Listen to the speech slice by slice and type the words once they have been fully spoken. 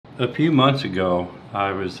A few months ago,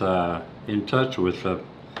 I was in touch with a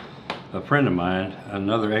friend of mine,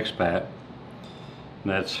 another expat,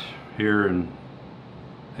 that's here in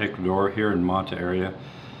Ecuador, here in Manta area.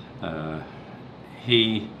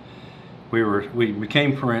 We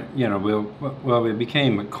became friends, we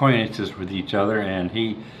became acquaintances with each other, and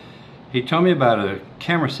he told me about a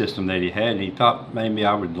camera system that he had, and he thought maybe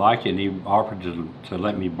I would like it, and he offered to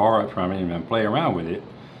let me borrow it from him and play around with it.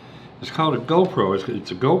 It's called a GoPro. It's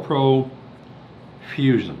a GoPro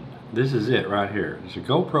Fusion. This is it right here. It's a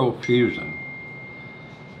GoPro Fusion,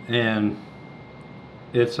 and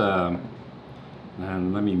it's and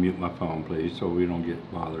let me mute my phone, please, so we don't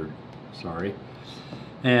get bothered. Sorry.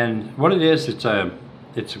 And what it is, it's a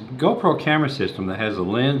GoPro camera system that has a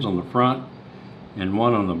lens on the front and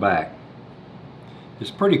one on the back. It's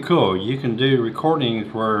pretty cool. You can do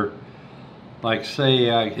recordings where, like, say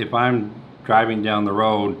if I'm driving down the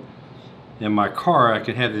road in my car, I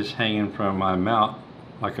could have this hanging from my mount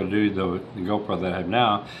like I do the GoPro that I have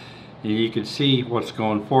now, and you can see what's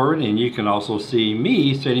going forward, and you can also see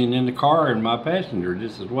me sitting in the car and my passenger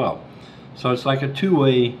just as well. So it's like a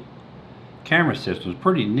two-way camera system. It's a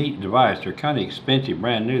pretty neat device. They're kind of expensive,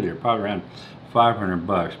 brand new. They're probably around 500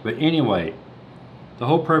 bucks. But anyway, the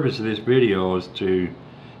whole purpose of this video is to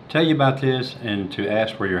tell you about this and to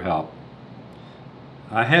ask for your help.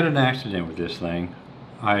 I had an accident with this thing.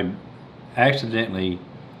 I accidentally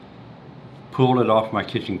pulled it off my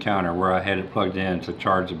kitchen counter where I had it plugged in to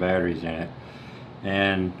charge the batteries in it,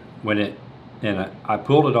 and I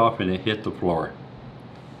pulled it off and it hit the floor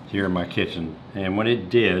here in my kitchen, and when it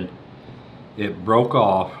did, it broke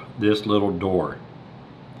off this little door.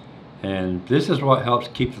 And this is what helps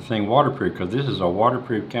keep the thing waterproof, because this is a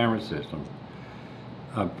waterproof camera system.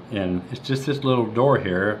 And it's just this little door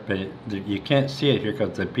here, but you can't see it here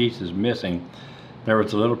because the piece is missing. There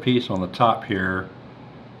was a little piece on the top here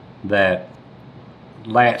that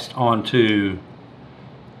latched onto,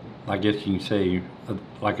 I guess you can say,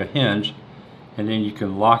 like a hinge, and then you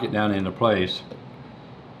can lock it down into place,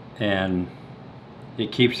 and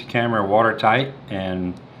it keeps the camera watertight,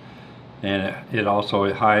 and it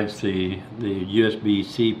also hides the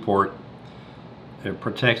USB-C port. It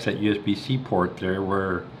protects that USB-C port there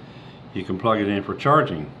where you can plug it in for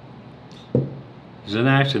charging. It was an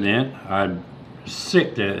accident. I'm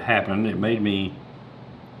sick that it happened. It made me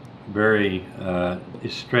very,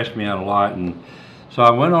 it stressed me out a lot, and so I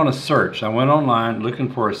went on a search. I went online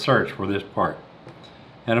looking for a search for this part,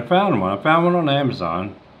 and I found one. I found one on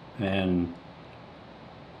Amazon, and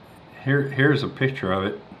here's a picture of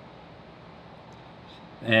it.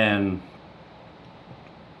 And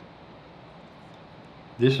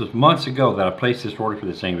this was months ago that I placed this order for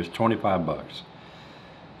this thing. It was 25 bucks.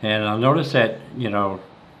 And I noticed that,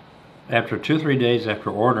 after 2 or 3 days after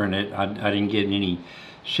ordering it, I didn't get any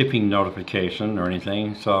shipping notification or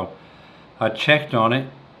anything. So I checked on it,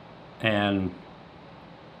 and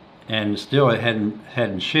still it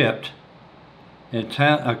hadn't shipped. And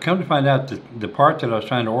I come to find out that the part that I was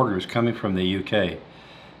trying to order was coming from the UK.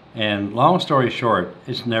 And long story short,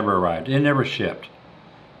 it's never arrived. It never shipped.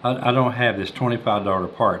 I don't have this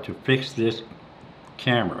 $25 part to fix this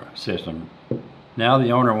camera system. Now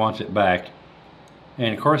the owner wants it back,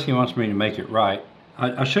 and of course he wants me to make it right.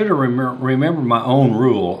 I should have remembered my own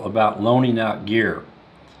rule about loaning out gear.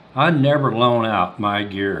 I never loan out my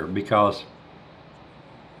gear, because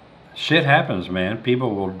shit happens, man.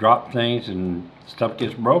 People will drop things and stuff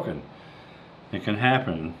gets broken. It can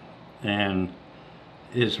happen, and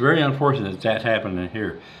it's very unfortunate that happened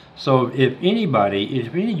here. So if any of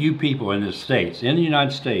you people in the States, in the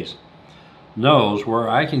United States, knows where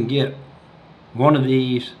I can get one of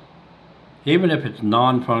these, even if it's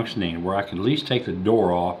non-functioning, where I can at least take the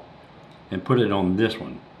door off and put it on this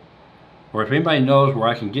one, or if anybody knows where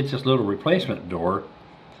I can get this little replacement door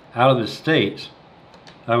out of the States,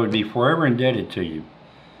 I would be forever indebted to you,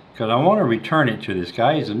 because I want to return it to this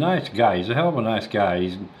guy. He's a nice guy. He's a hell of a nice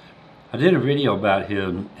guy. I did a video about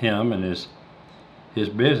him and his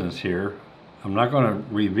business here. I'm not going to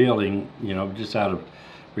reveal him, just out of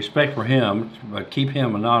respect for him, but keep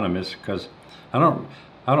him anonymous, because I don't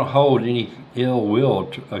hold any ill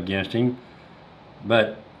will against him.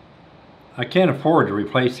 But I can't afford to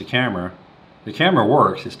replace the camera. The camera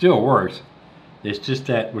works. It still works. It's just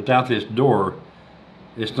that without this door,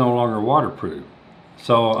 it's no longer waterproof.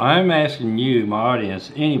 So I'm asking you, my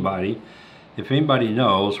audience, anybody, if anybody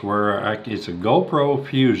knows where it's a GoPro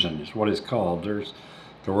Fusion is what it's called. There's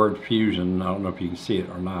the word fusion. I don't know if you can see it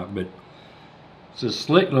or not, but it's a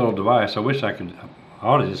slick little device. I wish I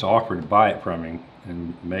ought to just offer to buy it from him,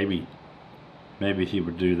 and maybe he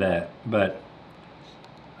would do that. But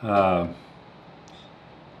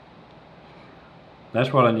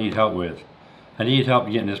That's what I need help with. I need help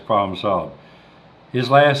getting this problem solved. His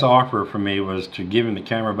last offer for me was to give him the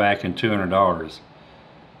camera back in $200.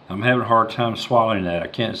 I'm having a hard time swallowing that. I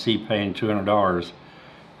can't see paying $200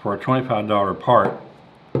 for a $25 part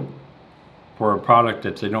for a product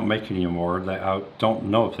that they don't make anymore. That I don't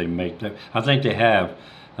know if they make that. I think they have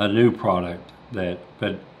a new product that,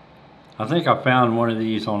 but I think I found one of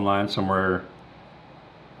these online somewhere,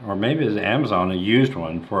 or maybe it's Amazon, a used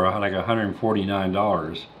one for like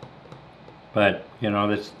 $149. But you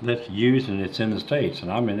know, that's used and it's in the States,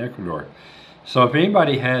 and I'm in Ecuador. So if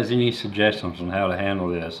anybody has any suggestions on how to handle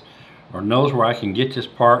this, or knows where I can get this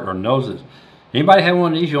part, or knows it, anybody have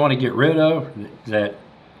one of these you want to get rid of that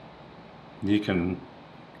you can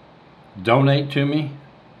donate to me,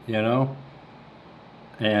 you know,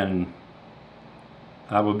 and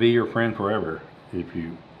I will be your friend forever if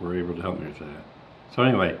you were able to help me with that. So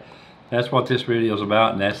anyway, that's what this video is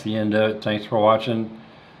about, and that's the end of it. Thanks for watching,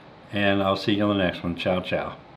 and I'll see you on the next one. Ciao, ciao.